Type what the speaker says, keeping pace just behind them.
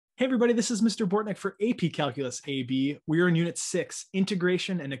Hey everybody, this is Mr. Bortnick for AP Calculus AB. We are in Unit 6,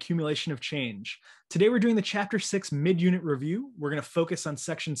 Integration and Accumulation of Change. Today we're doing the Chapter 6 mid-unit review. We're going to focus on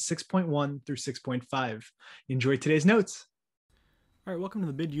sections 6.1 through 6.5. Enjoy today's notes. All right, welcome to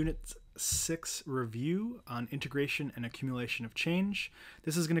the mid-unit 6 review on integration and accumulation of change.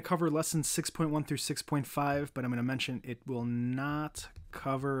 This is going to cover lessons 6.1 through 6.5, but I'm going to mention it will not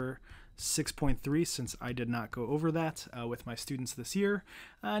cover 6.3 since I did not go over that with my students this year.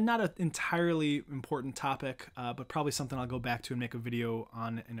 Not an entirely important topic, but probably something I'll go back to and make a video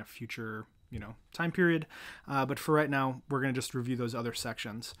on in a future time period. But for right now, we're going to just review those other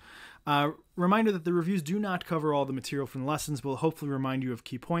sections. Reminder that the reviews do not cover all the material from the lessons, but will hopefully remind you of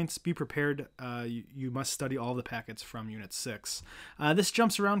key points. Be prepared. You must study all the packets from Unit 6. This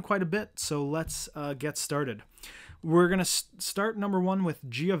jumps around quite a bit, so let's get started. We're going to start number 1 with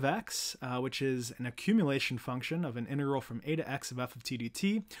g of x, which is an accumulation function of an integral from a to x of f of t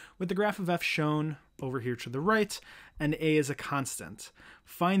dt, with the graph of f shown over here to the right, and a is a constant.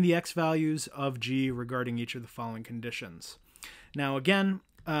 Find the x values of g regarding each of the following conditions. Now again,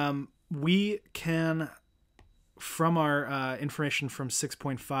 we can, from our information from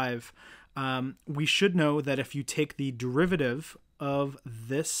 6.5, we should know that if you take the derivative of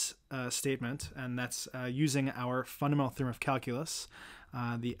this statement, and that's using our fundamental theorem of calculus,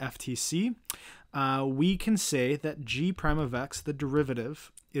 the FTC, we can say that g prime of x, the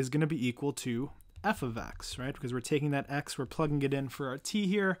derivative, is going to be equal to f of x, right? Because we're taking that x, we're plugging it in for our t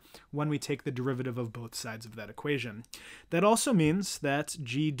here when we take the derivative of both sides of that equation. That also means that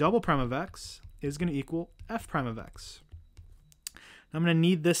g double prime of x is going to equal f prime of x. I'm going to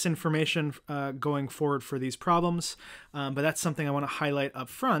need this information going forward for these problems, but that's something I want to highlight up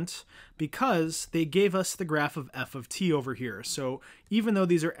front because they gave us the graph of f of t over here. So even though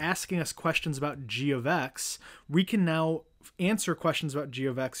these are asking us questions about g of x, we can now answer questions about g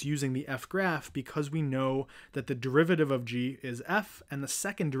of x using the f graph because we know that the derivative of g is f and the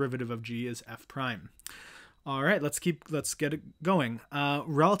second derivative of g is f prime. All right, let's get it going.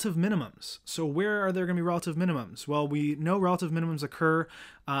 Relative minimums. So where are there going to be relative minimums? Well, we know relative minimums occur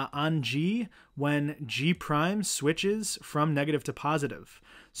on g when g prime switches from negative to positive.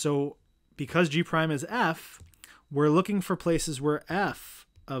 So because g prime is f, we're looking for places where f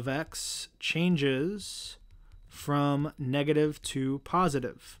of x changes from negative to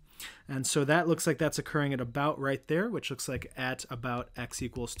positive. And so that looks like that's occurring at about right there, which looks like at about x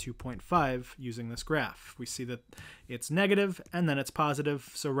equals 2.5 using this graph. We see that it's negative and then it's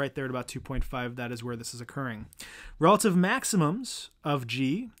positive. So right there at about 2.5, that is where this is occurring. Relative maximums of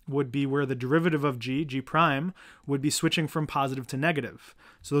g would be where the derivative of g prime, would be switching from positive to negative.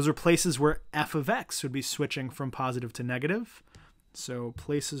 So those are places where f of x would be switching from positive to negative. So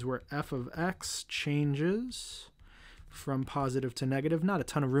places where f of x changes from positive to negative. Not a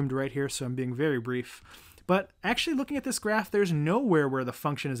ton of room to write here, so I'm being very brief. But actually looking at this graph, there's nowhere where the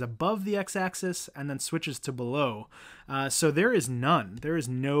function is above the x-axis and then switches to below. So there is none. There is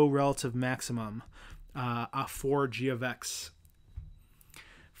no relative maximum for g of x.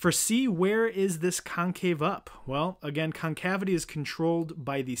 For C, where is this concave up? Well, again, concavity is controlled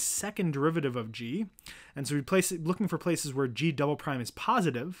by the second derivative of g. And so we're looking for places where g double prime is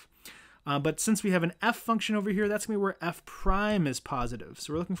positive. But since we have an f function over here, that's going to be where f prime is positive.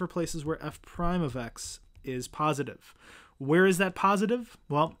 So we're looking for places where f prime of x is positive. Where is that positive?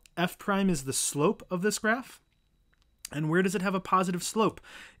 Well, f prime is the slope of this graph. And where does it have a positive slope?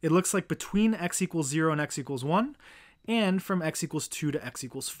 It looks like between x equals 0 and x equals 1, and from x equals 2 to x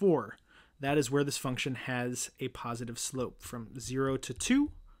equals 4. That is where this function has a positive slope from 0 to 2,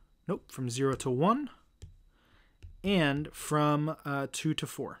 from 0 to 1, and from 2 to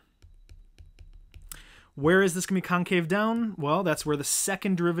 4. Where is this going to be concave down? Well, that's where the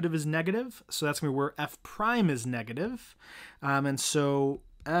second derivative is negative. So that's going to be where f prime is negative. And so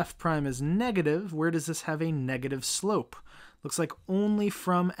f prime is negative. Where does this have a negative slope? Looks like only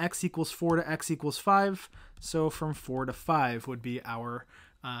from x equals 4 to x equals 5. So from 4 to 5 would be our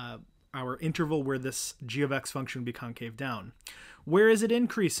interval where this g of x function would be concave down. Where is it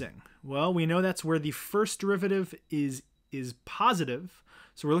increasing? Well, we know that's where the first derivative is positive.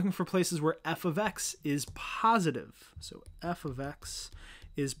 So we're looking for places where f of x is positive. So f of x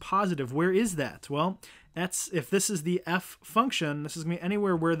is positive. Where is that? Well, that's if this is the f function, this is going to be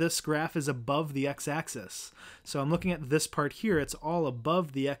anywhere where this graph is above the x-axis. So I'm looking at this part here. It's all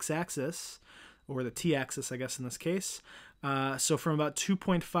above the x-axis, or the t-axis, I guess, in this case. So from about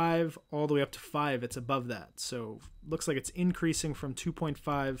 2.5 all the way up to 5, it's above that. So looks like it's increasing from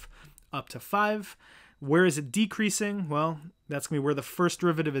 2.5 up to 5. Where is it decreasing? Well, that's going to be where the first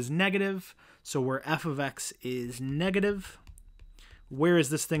derivative is negative. So where f of x is negative. Where is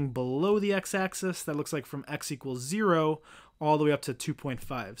this thing below the x-axis? That looks like from x equals 0 all the way up to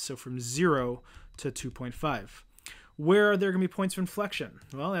 2.5. So from 0 to 2.5. Where are there going to be points of inflection?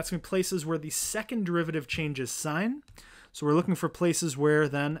 Well, that's going to be places where the second derivative changes sign. So we're looking for places where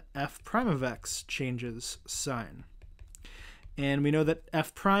then f prime of x changes sign. And we know that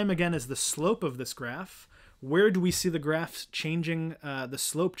f prime, again, is the slope of this graph. Where do we see the graph changing, the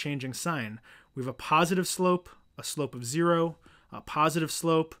slope changing sign? We have a positive slope, a slope of 0, a positive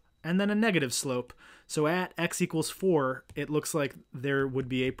slope, and then a negative slope. So at x equals 4, it looks like there would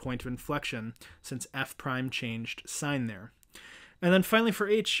be a point of inflection since f prime changed sign there. And then finally for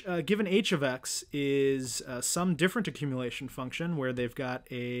h, given h of x is some different accumulation function where they've got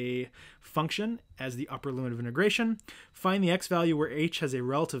a function as the upper limit of integration. Find the x value where h has a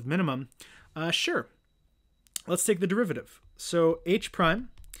relative minimum. Sure. Let's take the derivative. So h prime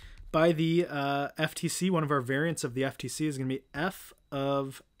by the FTC, one of our variants of the FTC, is going to be f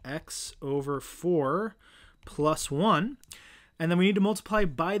of x over 4 plus 1. And then we need to multiply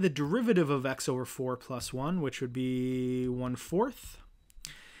by the derivative of x over 4 plus 1, which would be 1/4.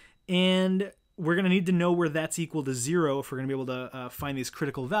 And we're going to need to know where that's equal to 0 if we're going to be able to find these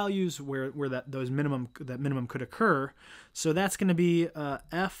critical values where that minimum could occur. So that's going to be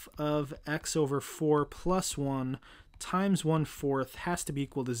f of x over 4 plus 1 times 1/4 has to be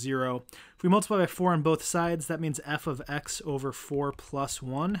equal to 0. If we multiply by 4 on both sides, that means f of x over 4 plus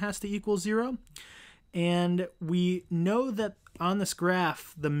 1 has to equal 0. And we know that on this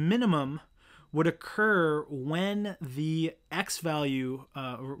graph, the minimum would occur when the x value,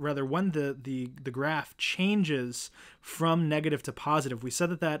 when the graph changes from negative to positive. We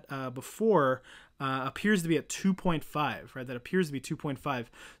said that before appears to be at 2.5, right? That appears to be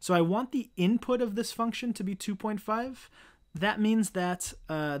 2.5. So I want the input of this function to be 2.5. That means that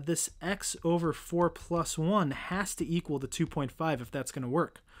this x over 4 plus 1 has to equal to 2.5 if that's going to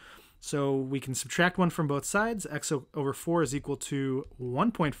work. So we can subtract 1 from both sides. X over 4 is equal to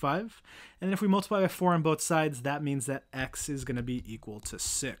 1.5. And if we multiply by 4 on both sides, that means that x is going to be equal to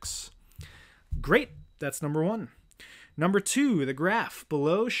 6. Great. That's number 1. Number 2, the graph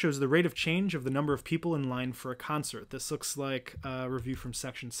below shows the rate of change of the number of people in line for a concert. This looks like a review from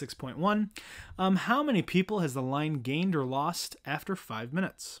section 6.1. How many people has the line gained or lost after 5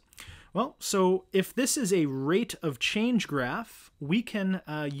 minutes? Well, so if this is a rate of change graph, we can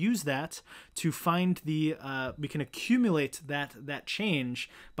use that to find the, we can accumulate that change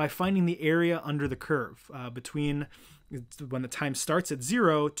by finding the area under the curve between when the time starts at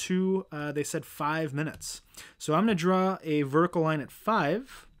 0 to, they said 5 minutes. So I'm going to draw a vertical line at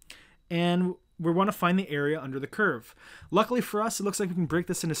 5, and we want to find the area under the curve. Luckily for us, it looks like we can break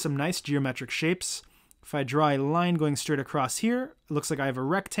this into some nice geometric shapes. If I draw a line going straight across here, it looks like I have a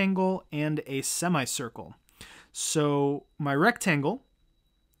rectangle and a semicircle. So my rectangle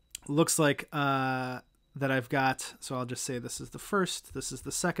looks like that I've got, so I'll just say this is the first, this is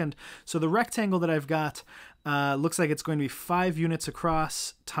the second. So the rectangle that I've got looks like it's going to be 5 units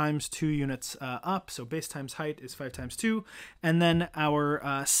across times 2 units up. So base times height is 5 times 2. And then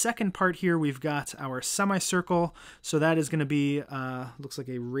our second part here, we've got our semicircle. So that is going to be, looks like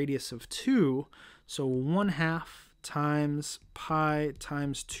a radius of 2. So 1/2 times pi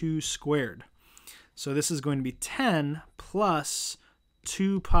times 2 squared. So this is going to be 10 plus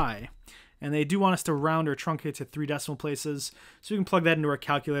 2 pi. And they do want us to round or truncate to 3 decimal places. So we can plug that into our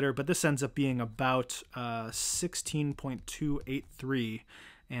calculator, but this ends up being about 16.283,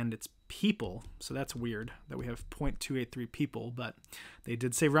 and it's people. So that's weird that we have 0.283 people, but they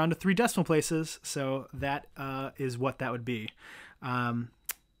did say round to 3 decimal places, so that is what that would be.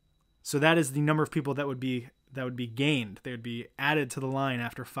 So that is the number of people that would be gained. They would be added to the line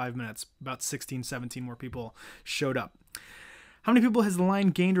after 5 minutes. About 16, 17 more people showed up. How many people has the line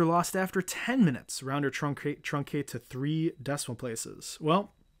gained or lost after 10 minutes? Round or truncate to 3 decimal places.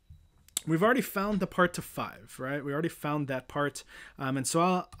 Well, we've already found the part to 5, right? We already found that part. And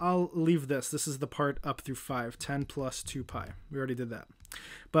so I'll leave this. This is the part up through 5, 10 plus 2 pi. We already did that.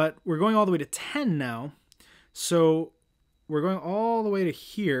 But we're going all the way to 10 now. So we're going all the way to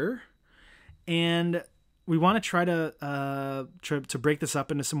here. And we want to try to break this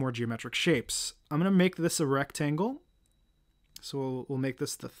up into some more geometric shapes. I'm going to make this a rectangle. So we'll make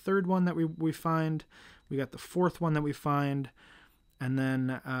this the 3rd one that we find. We got the 4th one that we find, and then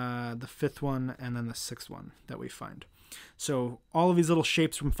the 5th one, and then the 6th one that we find. So all of these little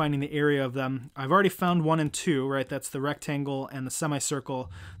shapes from finding the area of them, I've already found 1 and 2, right? That's the rectangle and the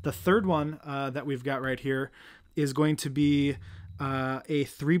semicircle. The 3rd one that we've got right here is going to be a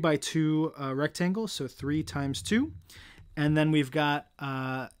 3 by 2 rectangle, so 3 times 2. And then we've got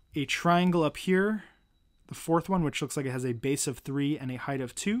a triangle up here. the fourth one, which looks like it has a base of 3 and a height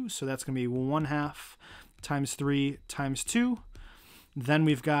of 2. So that's going to be 1/2 times 3 times 2. Then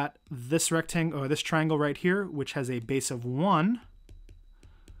we've got this rectangle, or this triangle right here, which has a base of 1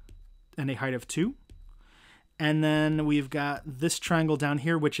 and a height of 2. And then we've got this triangle down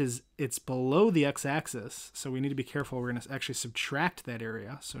here, which is, it's below the x-axis. So we need to be careful. We're going to actually subtract that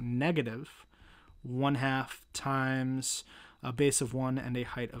area. So negative 1/2 times a base of 1 and a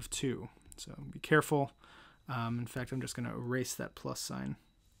height of 2. So be careful. In fact, I'm just going to erase that plus sign.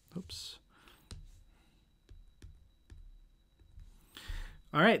 Oops.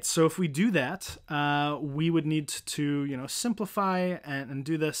 All right, so if we do that, we would need to, simplify and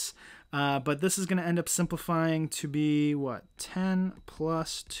do this. But this is going to end up simplifying to be, what, 10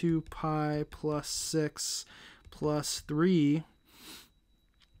 plus 2 pi plus 6 plus 3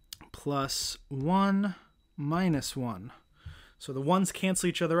 plus 1 minus 1. So the 1's cancel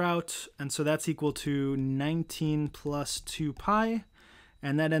each other out, and so that's equal to 19 plus 2 pi.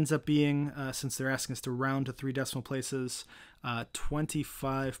 And that ends up being, since they're asking us to round to 3 decimal places,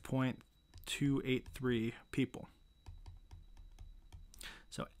 25.283 people.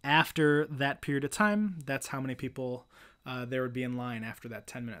 So after that period of time, that's how many people there would be in line after that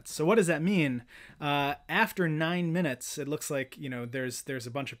 10 minutes. So what does that mean? After 9 minutes, it looks like, there's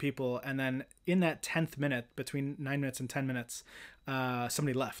a bunch of people. And then in that 10th minute, between 9 minutes and 10 minutes,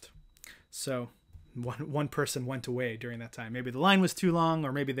 somebody left. So one person went away during that time. Maybe the line was too long,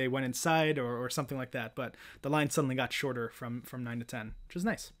 or maybe they went inside or something like that. But the line suddenly got shorter from 9 to 10, which is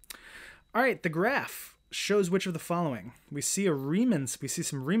nice. All right, the graph shows which of the following. We see some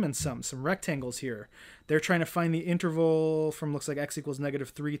Riemann sum, some rectangles here. They're trying to find the interval from, looks like x equals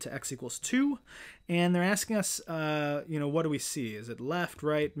 -3 to x equals 2. And they're asking us, what do we see? Is it left,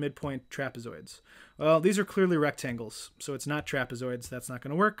 right, midpoint, trapezoids? Well, these are clearly rectangles, so it's not trapezoids. That's not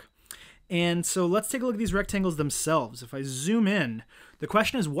going to work. And so let's take a look at these rectangles themselves. If I zoom in, the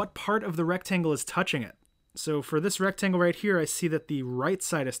question is what part of the rectangle is touching it? So for this rectangle right here, I see that the right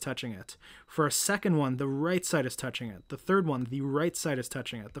side is touching it. For a second one, the right side is touching it. The third one, the right side is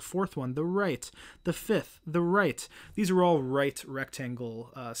touching it. The fourth one, the right. The fifth, the right. These are all right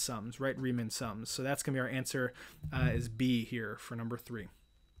rectangle sums, right Riemann sums. So that's going to be our answer is B here for number 3.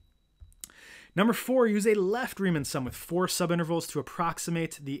 Number 4, use a left Riemann sum with 4 subintervals to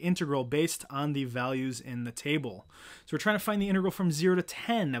approximate the integral based on the values in the table. So we're trying to find the integral from 0 to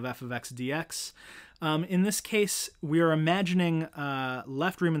 10 of f of x dx. In this case, we are imagining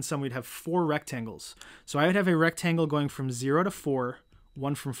left Riemann sum, we'd have 4 rectangles. So I would have a rectangle going from 0 to 4,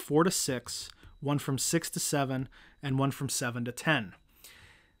 one from 4 to 6, one from 6 to 7, and one from 7 to 10.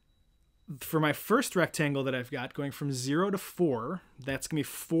 For my first rectangle that I've got going from 0 to 4, that's going to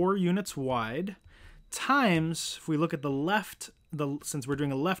be 4 units wide, times, if we look at the left, since we're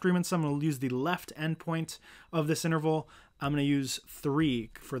doing a left Riemann sum, we'll use the left endpoint of this interval. I'm going to use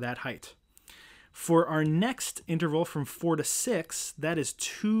 3 for that height. For our next interval from 4 to 6, that is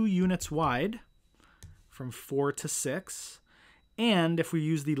 2 units wide from 4 to 6. And if we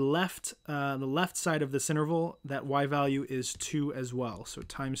use the left side of this interval, that y value is 2 as well, so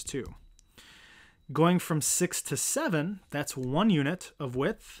times 2. Going from 6 to 7, that's 1 unit of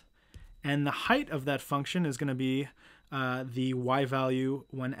width, and the height of that function is going to be the y value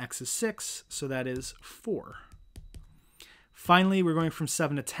when x is 6, so that is 4. Finally, we're going from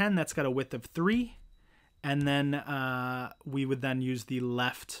 7 to 10, that's got a width of 3, and then we would then use the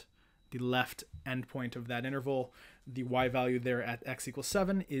left endpoint of that interval. The y value there at x equals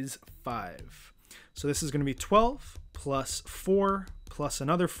 7 is 5. So this is going to be 12 plus 4 plus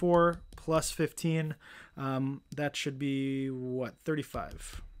another 4 plus 15. That should be, what,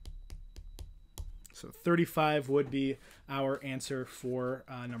 35. So 35 would be our answer for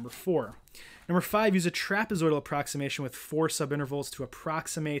number 4. Number 5, use a trapezoidal approximation with 4 subintervals to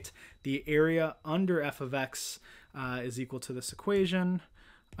approximate the area under f of x is equal to this equation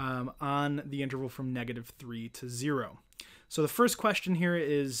on the interval from -3 to 0. So the first question here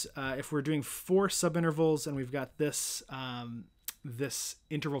is if we're doing 4 subintervals and we've got this this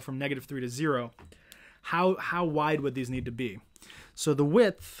interval from -3 to 0, how wide would these need to be? So the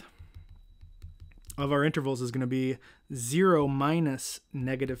width of our intervals is going to be 0 minus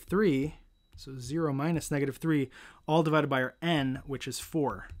 -3. So 0 minus -3, all divided by our n, which is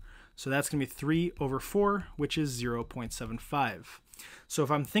 4. So that's going to be 3 over 4, which is 0.75. So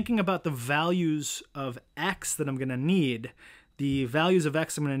if I'm thinking about the values of x that I'm going to need, the values of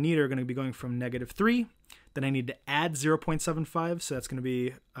x I'm going to need are going to be going from -3. Then I need to add 0.75, so that's going to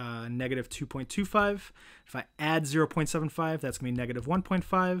be -2.25. If I add 0.75, that's going to be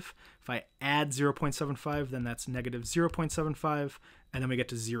 -1.5. If I add 0.75, then that's -0.75, and then we get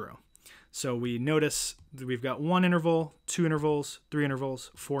to 0. So we notice that we've got 1 interval, 2 intervals, 3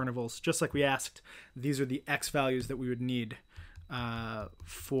 intervals, 4 intervals. Just like we asked, these are the x values that we would need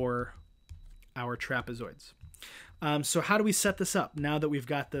for our trapezoids. So how do we set this up now that we've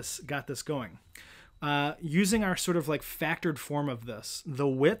got this going? Using our sort of like factored form of this, the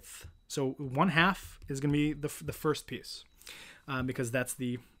width, so 1/2 is going to be the first piece because that's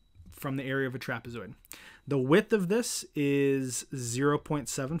from the area of a trapezoid. The width of this is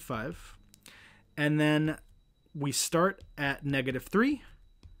 0.75. And then we start at -3.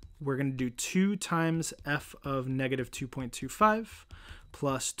 We're going to do 2 times f of -2.25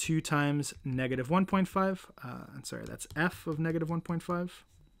 plus 2 times -1.5. I'm sorry, that's f of -1.5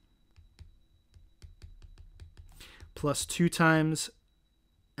 plus 2 times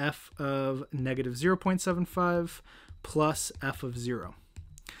f of -0.75 plus f of 0.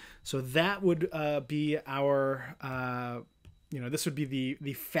 So that would be our, this would be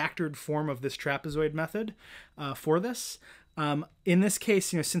the factored form of this trapezoid method for this. In this case,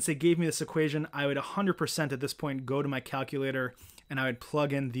 since they gave me this equation, I would 100% at this point go to my calculator and I would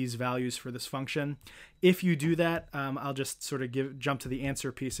plug in these values for this function. If you do that, I'll just sort of jump to the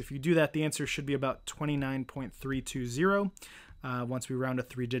answer piece. If you do that, the answer should be about 29.320. Once we round to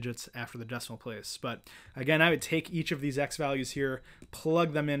 3 digits after the decimal place. But again, I would take each of these x values here,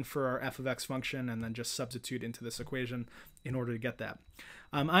 plug them in for our f of x function, and then just substitute into this equation in order to get that.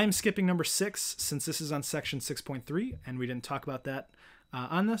 I'm skipping number 6 since this is on section 6.3 and we didn't talk about that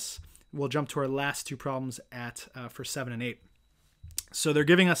on this. We'll jump to our last 2 problems for 7 and 8. So they're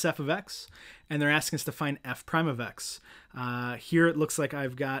giving us f of x, and they're asking us to find f prime of x. Here it looks like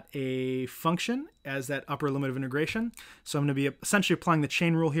I've got a function as that upper limit of integration. So I'm going to be essentially applying the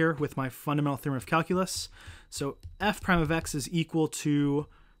chain rule here with my fundamental theorem of calculus. So f prime of x is equal to,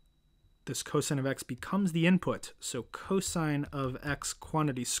 this cosine of x becomes the input, so cosine of x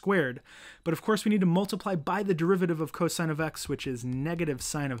quantity squared. But of course we need to multiply by the derivative of cosine of x, which is negative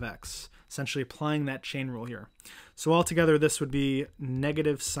sine of x, essentially applying that chain rule here. So altogether this would be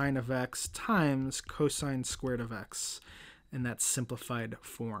negative sine of x times cosine squared of x in that simplified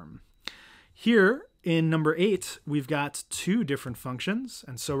form. Here in number 8, we've got 2 different functions,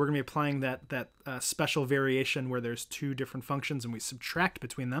 and so we're going to be applying that special variation where there's 2 different functions and we subtract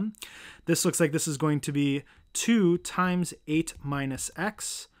between them. This looks like this is going to be 2 times 8 minus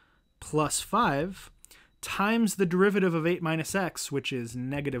x plus 5 times the derivative of 8 minus x, which is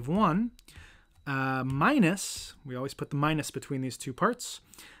 -1, minus, we always put the minus between these 2 parts,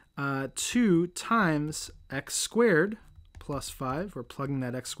 2 times x squared plus 5, we're plugging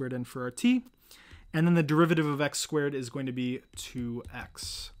that x squared in for our t, and then the derivative of x squared is going to be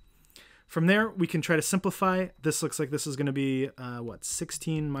 2x. From there, we can try to simplify. This looks like this is going to be,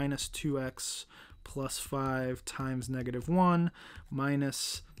 16 minus 2x plus 5 times -1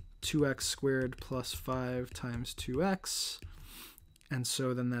 minus 2x squared plus 5 times 2x. And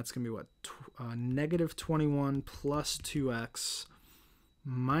so then that's going to be -21 plus 2x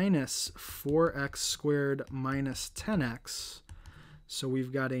minus 4x squared minus 10x. So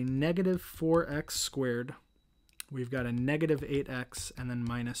we've got a -4x squared, we've got a -8x, and then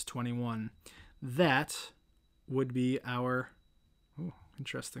minus 21. That would be our, oh,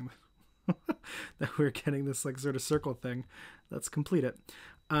 interesting, that we're getting this like sort of circle thing. Let's complete it.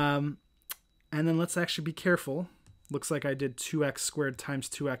 And then let's actually be careful. Looks like I did 2x squared times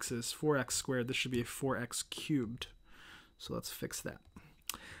 2x's, 4x squared. This should be a 4x cubed. So let's fix that.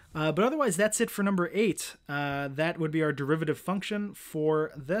 But otherwise, that's it for number 8. That would be our derivative function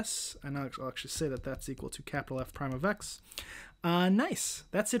for this. And I'll actually say that that's equal to capital F prime of x. Nice.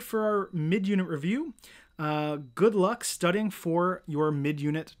 That's it for our mid-unit review. Good luck studying for your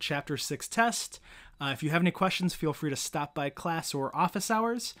mid-unit Chapter 6 test. If you have any questions, feel free to stop by class or office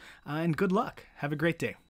hours. And good luck. Have a great day.